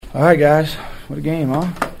All right, guys. What a game,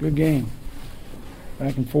 huh? Good game.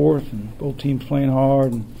 Back and forth, and both teams playing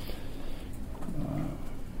hard. And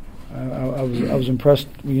I was impressed,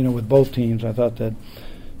 with both teams. I thought that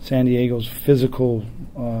San Diego's physical,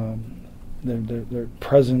 their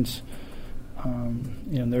presence,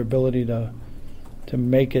 their ability to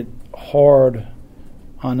make it hard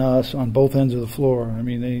on us on both ends of the floor. I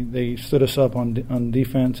mean, they stood us up on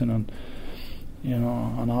defense, and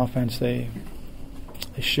on offense they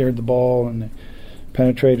shared the ball and they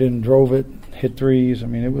penetrated and drove it, hit threes. I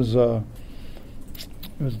mean, it was a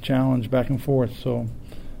challenge back and forth. So,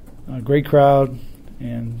 great crowd,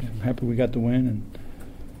 and I'm happy we got the win. And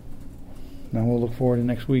now we'll look forward to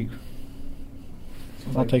next week.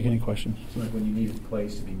 I'll take any questions. So like when you needed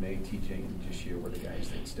plays to be made, TJ and Jashir were the guys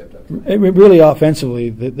that stepped up. Really, offensively,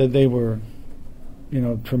 that they were,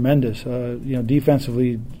 tremendous.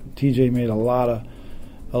 Defensively, TJ made a lot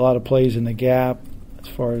of plays in the gap as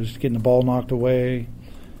far as getting the ball knocked away.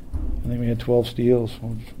 I think we had 12 steals,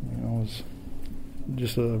 which was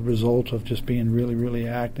just a result of just being really, really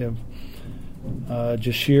active.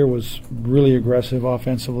 Jashir was really aggressive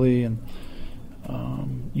offensively and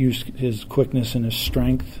used his quickness and his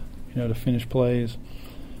strength, to finish plays.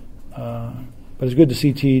 But it's good to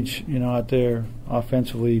see Teach, out there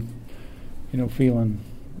offensively, feeling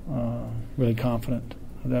really confident.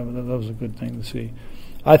 That was a good thing to see.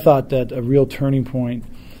 I thought that a real turning point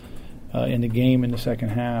in the game in the second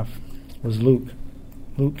half was Luke.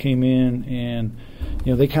 Luke came in and,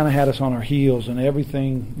 they kind of had us on our heels and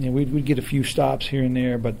everything. We'd get a few stops here and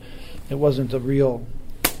there, but it wasn't a real,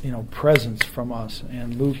 presence from us.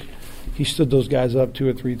 And Luke, he stood those guys up 2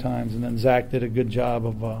 or 3 times, and then Zach did a good job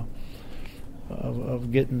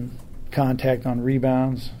of getting contact on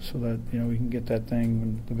rebounds so that, we can get that thing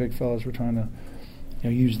when the big fellas were trying to,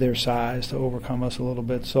 use their size to overcome us a little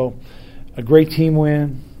bit. So a great team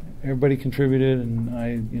win. Everybody contributed, and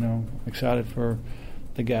I'm excited for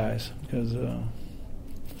the guys because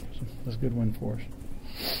it's a good win for us.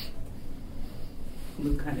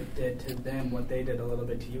 Luke kind of did to them what they did a little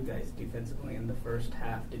bit to you guys defensively in the first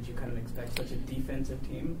half. Did you kind of expect such a defensive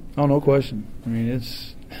team? Oh, no question. I mean,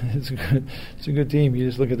 it's a good team. You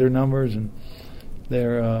just look at their numbers and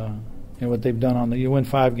their what they've done you win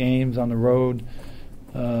 5 games on the road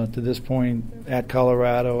to this point at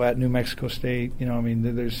Colorado, at New Mexico State.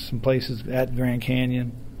 There's some places at Grand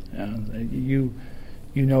Canyon. You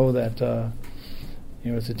know that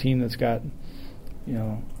it's a team that's got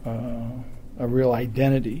a real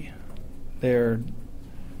identity. They're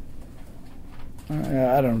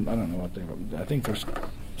I don't know what they. I think they're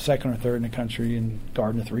second or third in the country in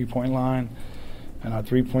guarding the 3-point line, and our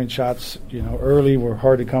 3-point shots, early were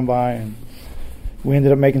hard to come by, and we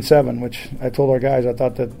ended up making 7. Which I told our guys I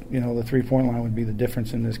thought that the 3-point line would be the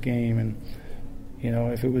difference in this game, and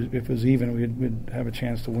if it was even, we'd have a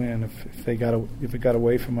chance to win if it got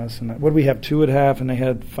away from us. And what did we have 2 at half, and they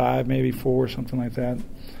had 5, maybe 4, something like that.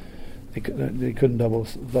 They couldn't double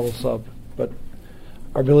sub, but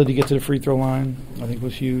our ability to get to the free throw line, I think,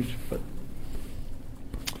 was huge. But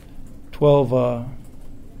 12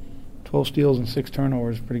 steals and 6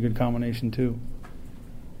 turnovers, pretty good combination too.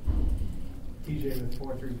 TJ with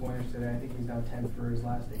 4 3-pointers today. I think he's now 10 for his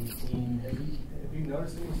last 18. Have you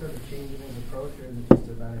noticed any sort of change in his approach, or is it just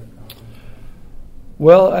a matter of confidence?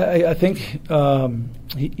 Well, I think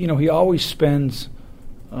he always spends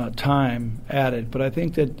time at it, but I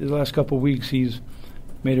think that the last couple of weeks he's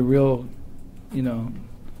made a real,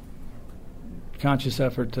 conscious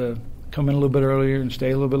effort to come in a little bit earlier and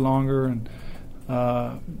stay a little bit longer. And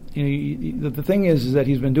the thing is that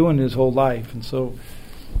he's been doing it his whole life, and so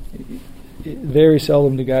very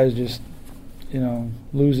seldom do guys just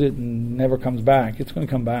lose it and never comes back. It's going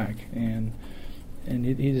to come back, and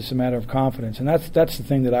it's just a matter of confidence. And that's the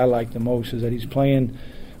thing that I like the most, is that he's playing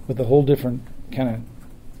with a whole different kind of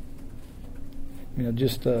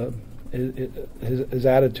his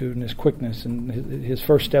attitude and his quickness, and his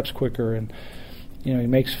first steps quicker, and he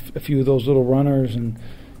makes a few of those little runners, and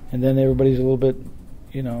then everybody's a little bit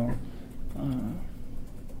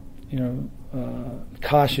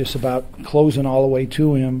cautious about closing all the way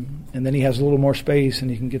to him, and then he has a little more space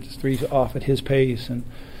and he can get the threes off at his pace, and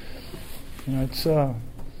it's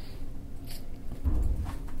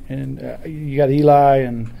and you got Eli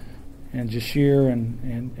and Jashir and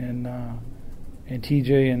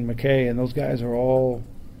TJ and McKay, and those guys are all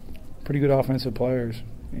pretty good offensive players,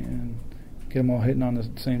 and get them all hitting on the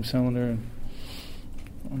same cylinder and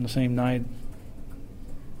on the same night.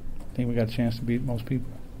 I think we got a chance to beat most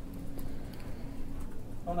people.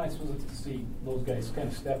 How nice was it to see those guys kind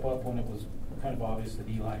of step up when it was kind of obvious that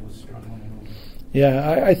Eli was struggling a little bit?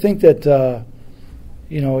 Yeah, I think that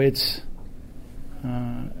it's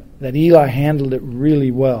that Eli handled it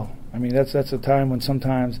really well. I mean, that's a time when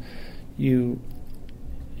sometimes you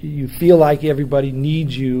feel like everybody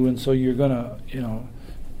needs you, and so you're gonna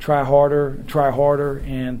try harder.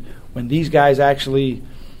 And when these guys actually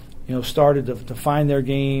started to find their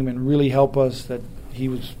game and really help us, that he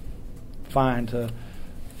was fine to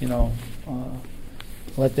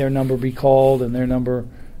let their number be called and their number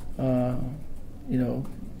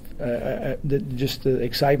just the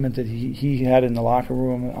excitement that he had in the locker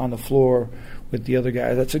room, on the floor with the other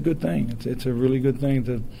guys. That's a good thing. It's a really good thing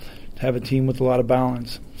to have a team with a lot of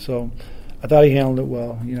balance. So I thought he handled it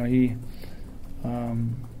well.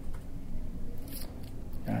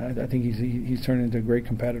 I think he's turned into a great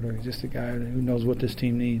competitor. He's just a guy who knows what this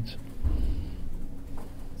team needs.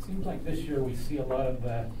 Seems like this year we see a lot of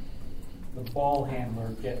the ball handler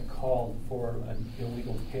get called for an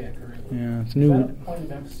illegal kick. It's is new. that a point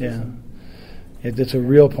of emphasis? Yeah, it's a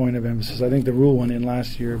real point of emphasis. I think the rule went in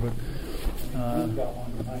last year, but we've got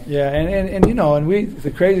one tonight. yeah, and we,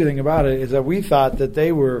 the crazy thing about it is that we thought that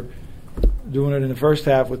they were doing it in the first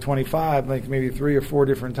half with 25, like maybe 3 or 4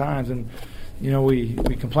 different times, and we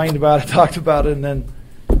complained about it, talked about it, and then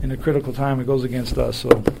in a critical time it goes against us.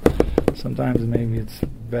 So sometimes maybe it's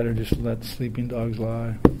better just to let sleeping dogs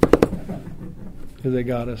lie, because they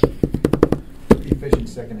got us. Efficient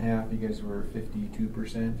second half. You guys were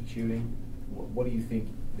 52% shooting. What do you think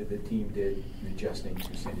that the team did in adjusting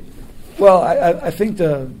to San Diego? Well, I think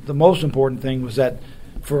the most important thing was that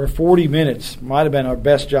for 40 minutes, might have been our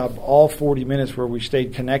best job, all 40 minutes where we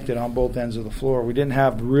stayed connected on both ends of the floor. We didn't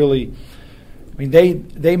have really,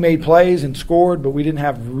 they made plays and scored, but we didn't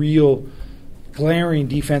have real glaring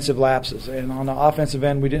defensive lapses. And on the offensive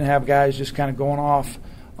end, we didn't have guys just kind of going off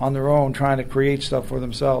on their own trying to create stuff for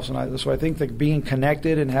themselves. And so I think that being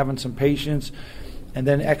connected and having some patience and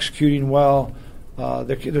then executing well,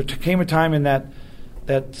 there came a time in that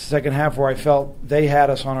second half where I felt they had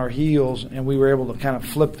us on our heels, and we were able to kind of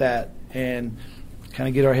flip that and kind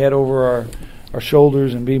of get our head over our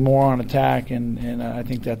shoulders and be more on attack, and I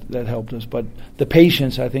think that helped us. But the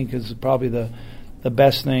patience, I think, is probably the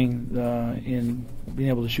best thing in being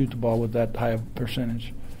able to shoot the ball with that high of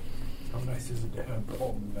percentage. How nice is it to have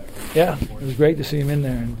Colton back? Yeah, it was great to see him in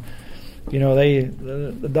there. And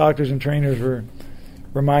the doctors and trainers were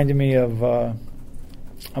reminding me of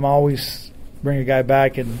I'm always bring a guy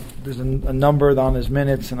back and there's a number on his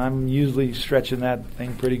minutes, and I'm usually stretching that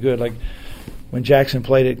thing pretty good. Like when Jackson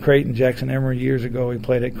played at Creighton, Jackson Emery years ago, he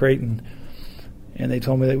played at Creighton, and they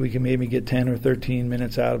told me that we can maybe get 10 or 13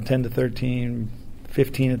 minutes out of 10 to 13,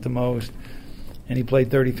 15 at the most, and he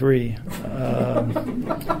played 33.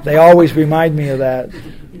 They always remind me of that,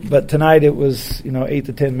 but tonight it was 8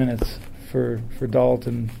 to 10 minutes for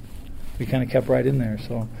Dalton. We kind of kept right in there,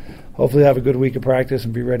 so hopefully have a good week of practice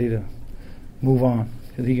and be ready to move on,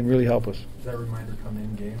 because he can really help us. Does that reminder come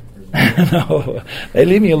in game? No, they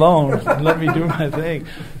leave me alone and let me do my thing.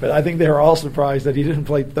 But I think they were all surprised that he didn't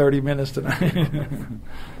play 30 minutes tonight.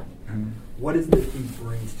 What is that he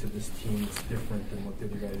brings to this team that's different than what the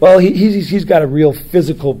other guys? Well, he's got a real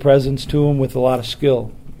physical presence to him with a lot of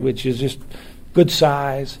skill, which is just good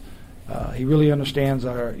size. He really understands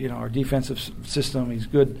our defensive system. He's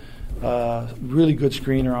good. Really good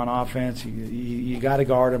screener on offense. You got to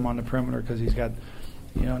guard him on the perimeter because he's got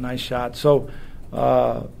a nice shot. So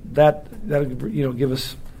that'll give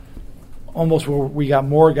us almost where we got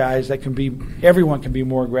more guys that can be. Everyone can be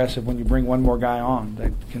more aggressive when you bring one more guy on.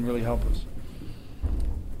 That can really help us.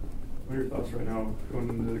 What are your thoughts right now going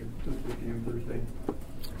into this game Thursday?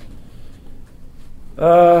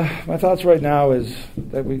 My thoughts right now is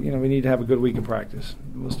that we need to have a good week of practice.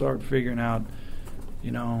 We'll start figuring out.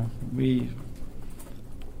 We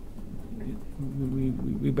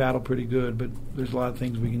battle pretty good, but there's a lot of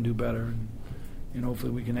things we can do better, and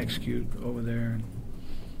hopefully we can execute over there and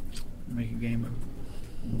make a game of it.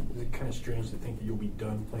 Is it kind of strange to think that you'll be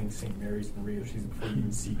done playing St. Mary's in the regular season before you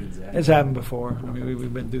even see Gonzaga? It's happened before. I mean,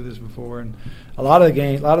 we've been through this before, and a lot of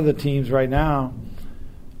the teams right now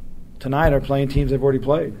tonight are playing teams they've already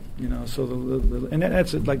played. So and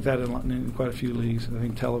that's like that in quite a few leagues. I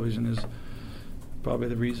think television is probably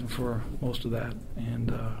the reason for most of that,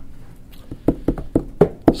 and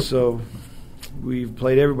so we've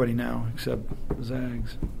played everybody now except the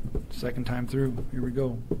Zags. Second time through. Here we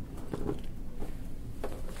go.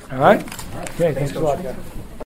 All right. Okay. Thanks a lot, guys.